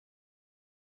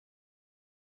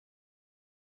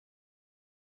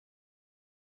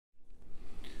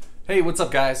Hey, what's up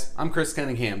guys? I'm Chris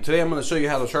Cunningham. Today I'm going to show you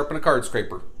how to sharpen a card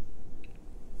scraper.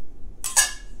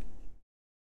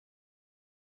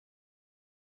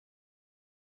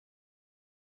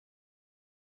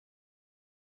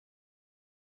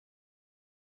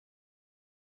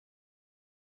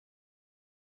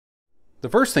 The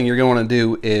first thing you're going to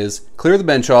do is clear the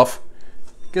bench off,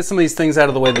 get some of these things out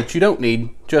of the way that you don't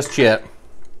need just yet.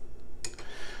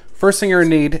 First thing you're going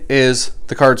to need is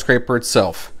the card scraper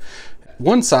itself.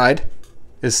 One side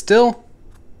is still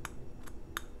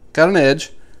got an edge,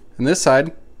 and this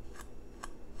side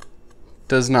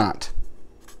does not.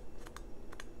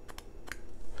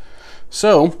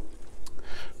 So,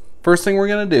 first thing we're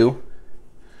going to do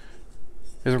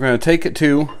is we're going to take it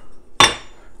to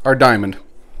our diamond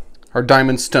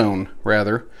stone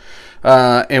rather,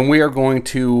 and we are going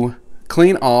to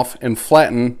clean off and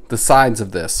flatten the sides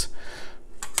of this.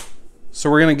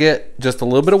 So we're going to get just a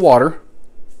little bit of water.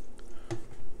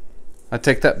 I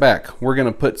take that back. We're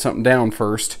going to put something down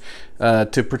first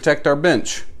to protect our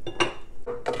bench.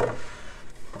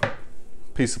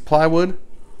 Piece of plywood,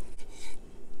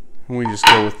 and we just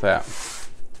go with that.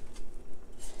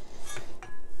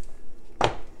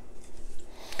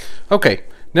 Okay,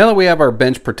 now that we have our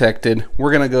bench protected,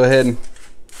 we're going to go ahead and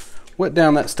wet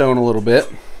down that stone a little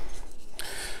bit.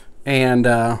 And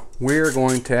we're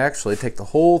going to actually take the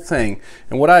whole thing.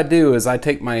 And what I do is I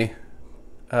take my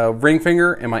ring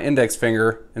finger and my index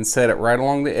finger and set it right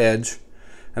along the edge.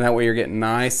 And that way you're getting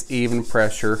nice, even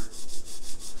pressure.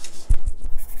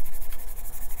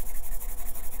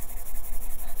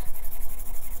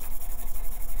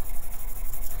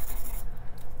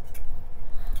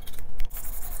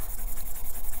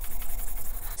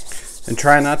 And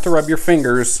try not to rub your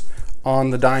fingers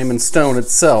on the diamond stone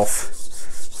itself.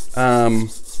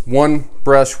 One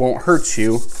brush won't hurt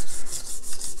you,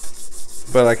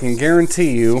 but I can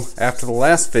guarantee you after the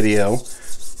last video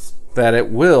that it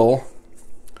will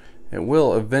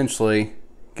eventually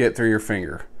get through your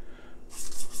finger.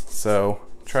 So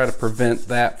try to prevent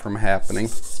that from happening.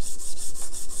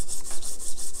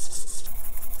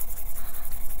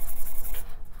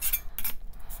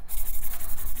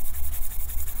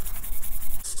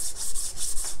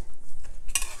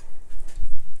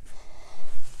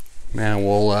 Now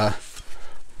we'll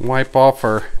wipe off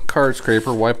our card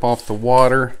scraper, wipe off the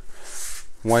water,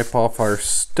 wipe off our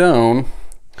stone,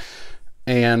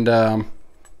 and there's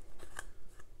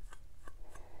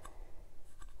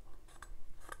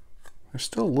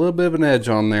still a little bit of an edge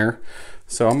on there.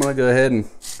 So I'm going to go ahead and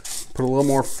put a little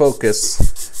more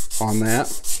focus on that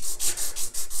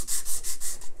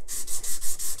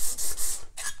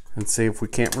and see if we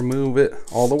can't remove it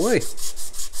all the way.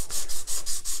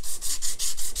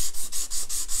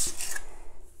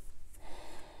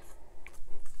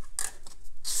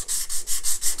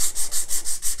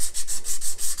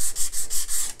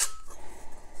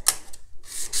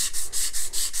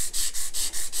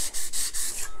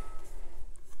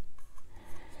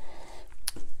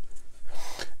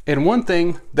 And one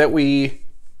thing that we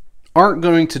aren't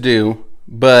going to do,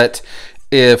 but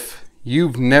if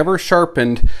you've never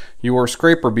sharpened your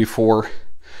scraper before,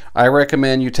 I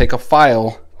recommend you take a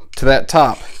file to that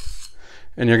top,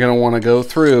 and you're going to want to go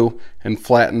through and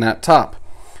flatten that top.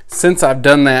 Since I've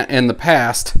done that in the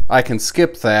past, I can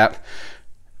skip that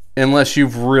unless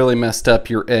you've really messed up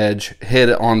your edge, hit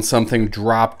it on something,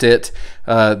 dropped it,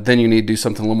 then you need to do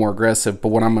something a little more aggressive. But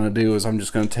what I'm going to do is I'm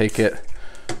just going to take it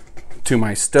to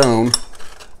my stone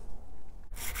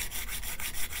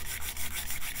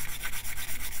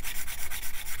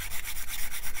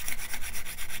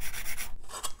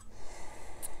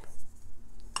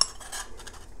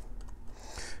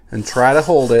and try to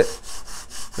hold it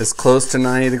as close to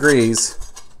 90 degrees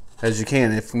as you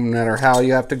can. If no matter how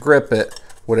you have to grip it,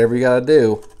 whatever you got to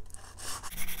do.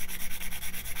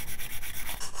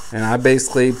 And I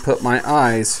basically put my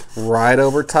eyes right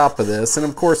over top of this. And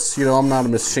of course, you know, I'm not a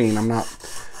machine. I'm not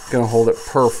going to hold it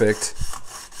perfect.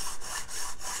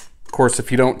 Of course,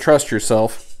 if you don't trust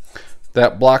yourself,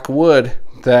 that block of wood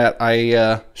that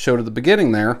I showed at the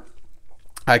beginning there,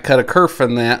 I cut a kerf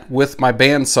in that with my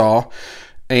bandsaw.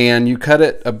 And you cut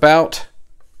it about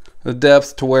the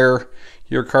depth to where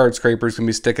your card scraper is going to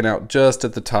be sticking out just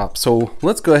at the top. So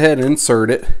let's go ahead and insert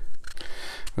it.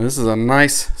 This is a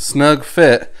nice snug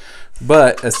fit,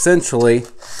 but essentially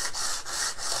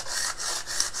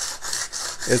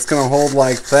it's going to hold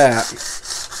like that.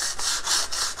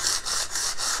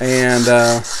 And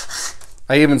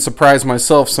I even surprise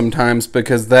myself sometimes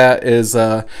because that is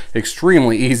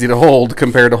extremely easy to hold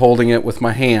compared to holding it with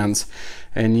my hands.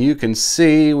 And you can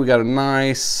see we got a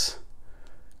nice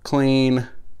clean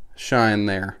shine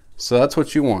there. So that's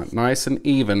what you want, nice and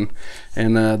even.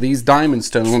 And these diamond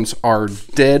stones are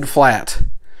dead flat.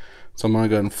 So I'm gonna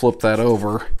go ahead and flip that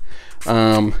over.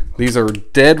 These are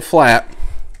dead flat.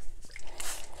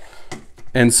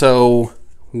 And so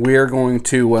we're going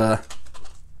to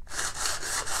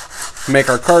make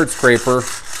our card scraper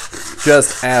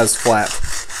just as flat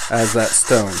as that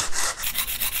stone.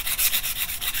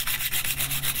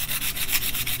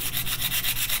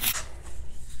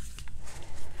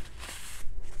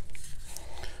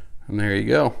 And there you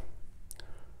go.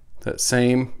 That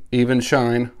same even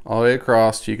shine all the way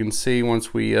across. You can see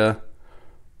once we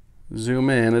zoom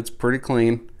in, it's pretty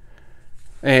clean.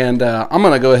 And I'm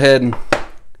gonna go ahead and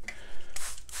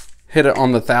hit it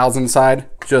on the 1000 side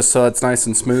just so it's nice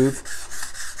and smooth.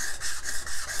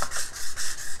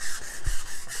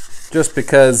 Just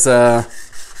because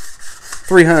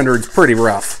 300 is pretty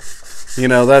rough. You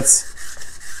know, that's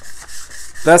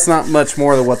not much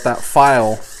more than what that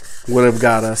file would have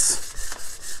got us.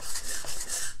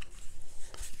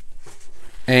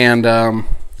 And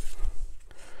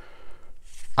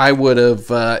I would have,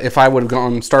 if I would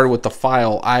have started with the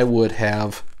file, I would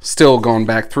have still gone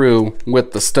back through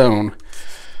with the stone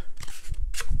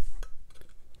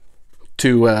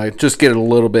to just get it a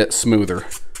little bit smoother.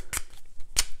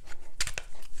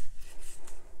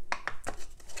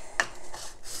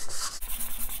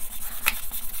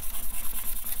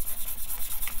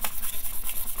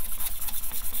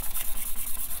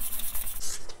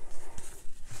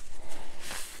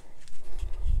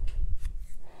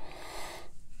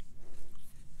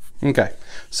 Okay,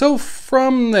 so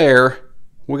from there,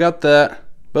 we got that,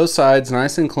 both sides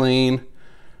nice and clean.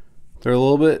 They're a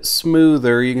little bit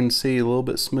smoother, you can see a little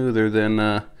bit smoother than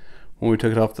when we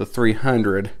took it off the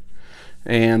 300.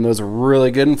 And those are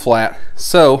really good and flat.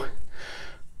 So,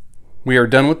 we are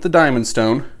done with the diamond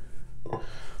stone.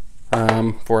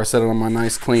 Before I set it on my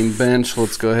nice clean bench,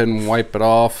 let's go ahead and wipe it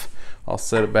off. I'll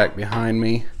set it back behind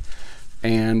me.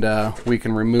 And we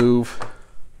can remove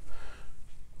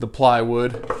the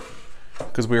plywood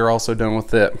because we are also done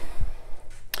with it.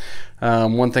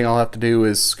 One thing I'll have to do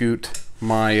is scoot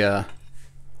my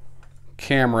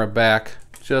camera back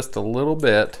just a little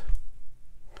bit,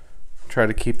 try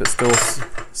to keep it still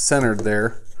centered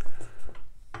there.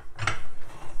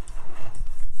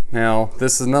 Now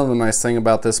this is another nice thing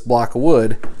about this block of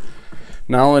wood.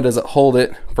 Not only does it hold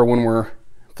it for when we're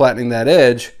flattening that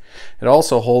edge, it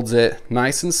also holds it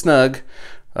nice and snug.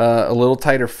 A little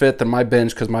tighter fit than my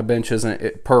bench because my bench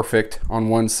isn't perfect on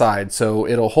one side, so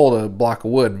it'll hold a block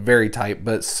of wood very tight,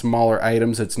 but smaller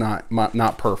items it's not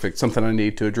perfect. Something I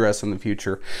need to address in the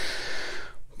future.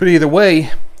 But either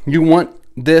way, you want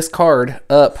this card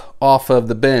up off of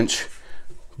the bench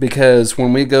because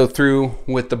when we go through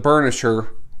with the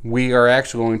burnisher, we are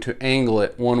actually going to angle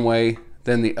it one way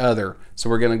then the other. So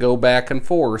we're going to go back and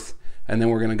forth, and then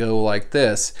we're going to go like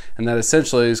this, and that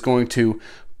essentially is going to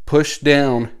push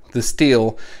down the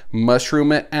steel,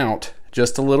 mushroom it out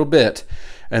just a little bit,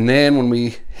 and then when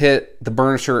we hit the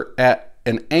burnisher at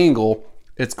an angle,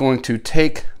 it's going to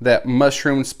take that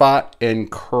mushroom spot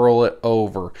and curl it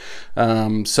over.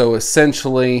 So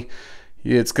essentially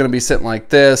it's going to be sitting like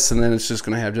this, and then it's just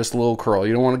going to have just a little curl.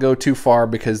 You don't want to go too far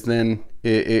because then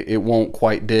it won't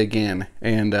quite dig in,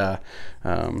 and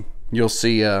you'll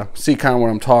see kind of what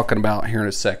I'm talking about here in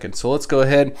a second. So let's go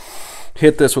ahead,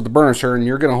 hit this with the burnisher, and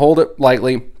you're going to hold it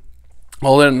lightly,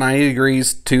 hold it at 90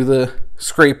 degrees to the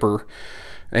scraper,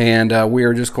 and we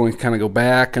are just going to kind of go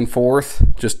back and forth,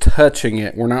 just touching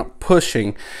it. We're not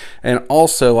pushing. And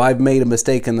also, I've made a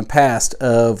mistake in the past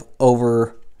of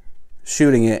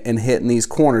overshooting it and hitting these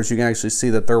corners. You can actually see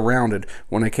that they're rounded.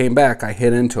 When I came back, I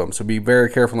hit into them, so be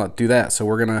very careful not to do that. So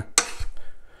we're going to,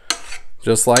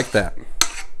 just like that.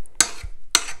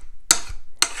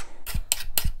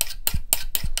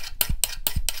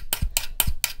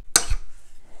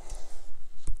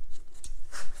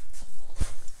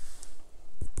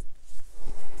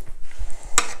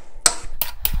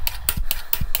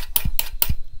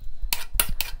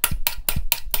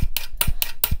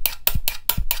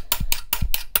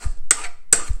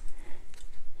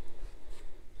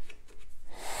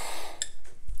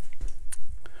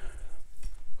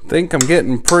 I think I'm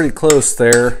getting pretty close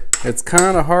there. It's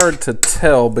kind of hard to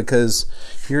tell because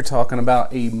you're talking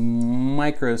about a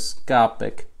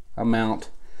microscopic amount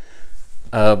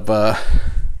of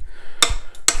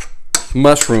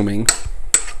mushrooming.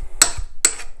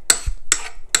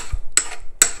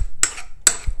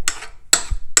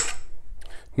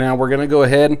 Now we're going to go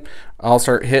ahead, I'll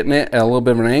start hitting it at a little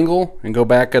bit of an angle and go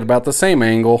back at about the same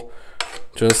angle,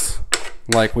 just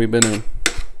like we've been doing.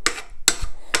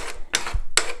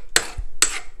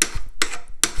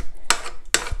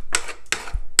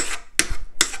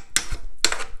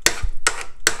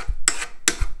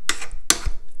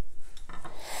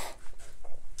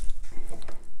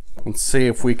 Let's see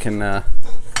if we can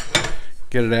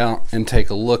get it out and take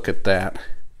a look at that.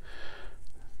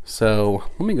 So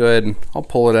let me go ahead and I'll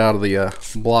pull it out of the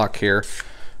block here.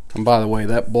 And by the way,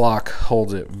 that block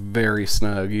holds it very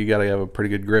snug. You got to have a pretty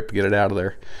good grip to get it out of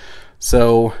there.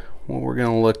 So what we're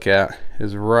going to look at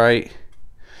is right,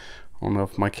 I don't know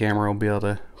if my camera will be able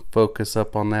to focus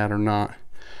up on that or not.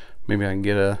 Maybe I can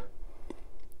get a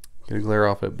glare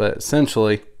off it, but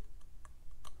essentially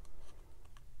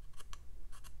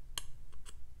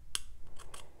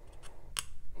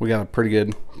we got a pretty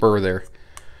good burr there.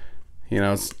 You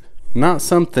know, it's not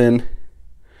something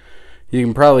you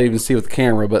can probably even see with the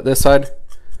camera, but this side,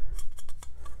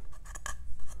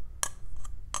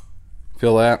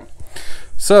 feel that?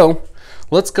 So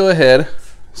let's go ahead,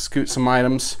 scoot some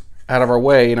items out of our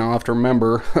way, and I'll have to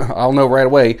remember, I'll know right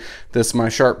away, this is my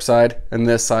sharp side, and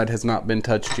this side has not been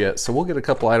touched yet. So we'll get a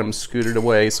couple items scooted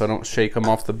away so I don't shake them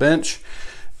off the bench.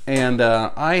 And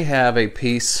I have a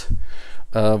piece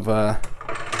of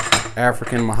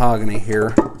African mahogany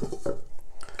here,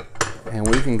 and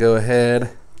we can go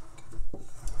ahead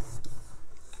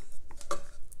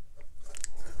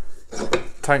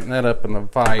tighten that up in the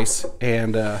vise,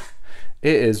 and it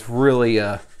is really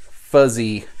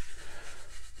fuzzy,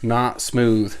 not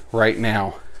smooth right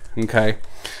now. Okay,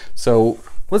 so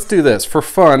let's do this for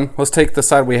fun. Let's take the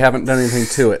side we haven't done anything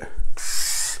to it.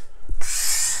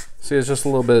 See, it's just a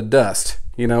little bit of dust.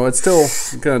 You know, it's still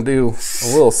gonna do a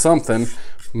little something,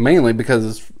 mainly because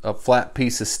it's a flat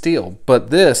piece of steel, but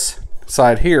this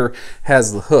side here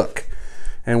has the hook,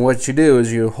 and what you do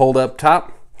is you hold up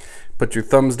top, put your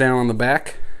thumbs down on the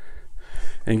back,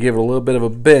 and give it a little bit of a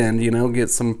bend, you know, get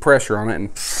some pressure on it,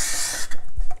 and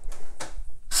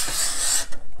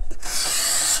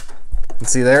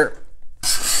see there?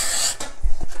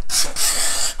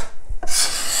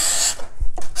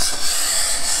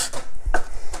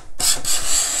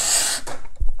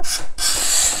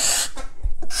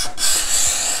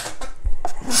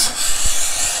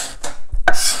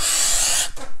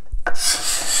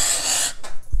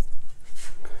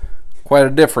 Quite a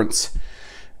difference.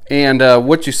 And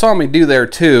what you saw me do there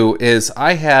too is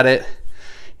I had it,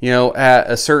 you know, at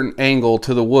a certain angle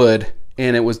to the wood,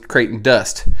 and it was creating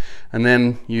dust. And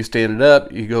then you stand it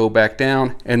up, you go back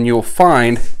down, and you'll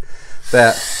find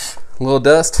that little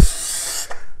dust.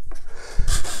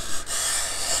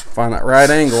 Find that right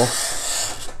angle,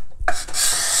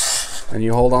 and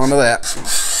you hold on to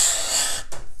that.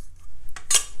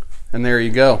 And there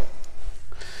you go.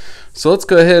 So let's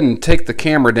go ahead and take the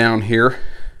camera down here,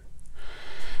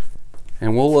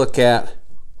 and we'll look at,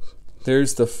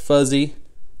 there's the fuzzy,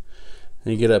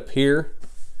 and you get up here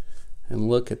and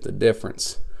look at the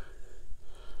difference.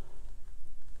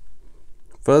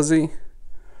 Fuzzy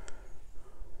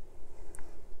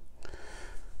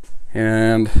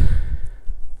and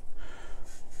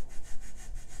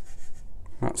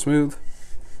not smooth,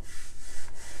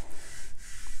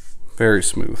 very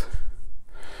smooth.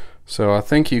 So I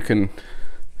think you can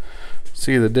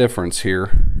see the difference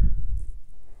here.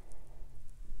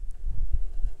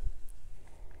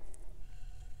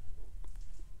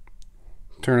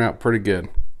 Turned out pretty good.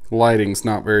 Lighting's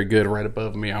not very good right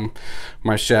above me.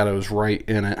 My shadow's right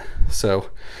in it. So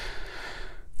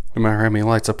no matter how many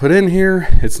lights I put in here,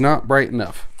 it's not bright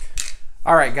enough.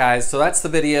 Alright guys, so that's the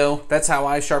video. That's how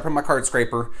I sharpen my card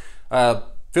scraper.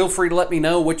 Feel free to let me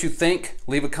know what you think.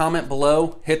 Leave a comment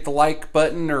below. Hit the like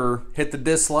button or hit the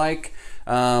dislike.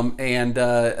 And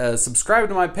subscribe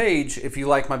to my page if you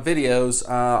like my videos.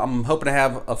 I'm hoping to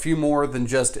have a few more than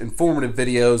just informative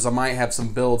videos. I might have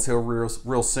some builds here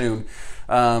real soon.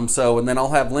 And then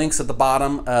I'll have links at the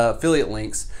bottom, affiliate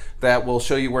links, that will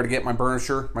show you where to get my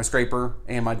burnisher, my scraper,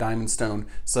 and my diamond stone,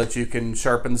 so that you can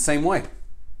sharpen the same way.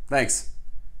 Thanks.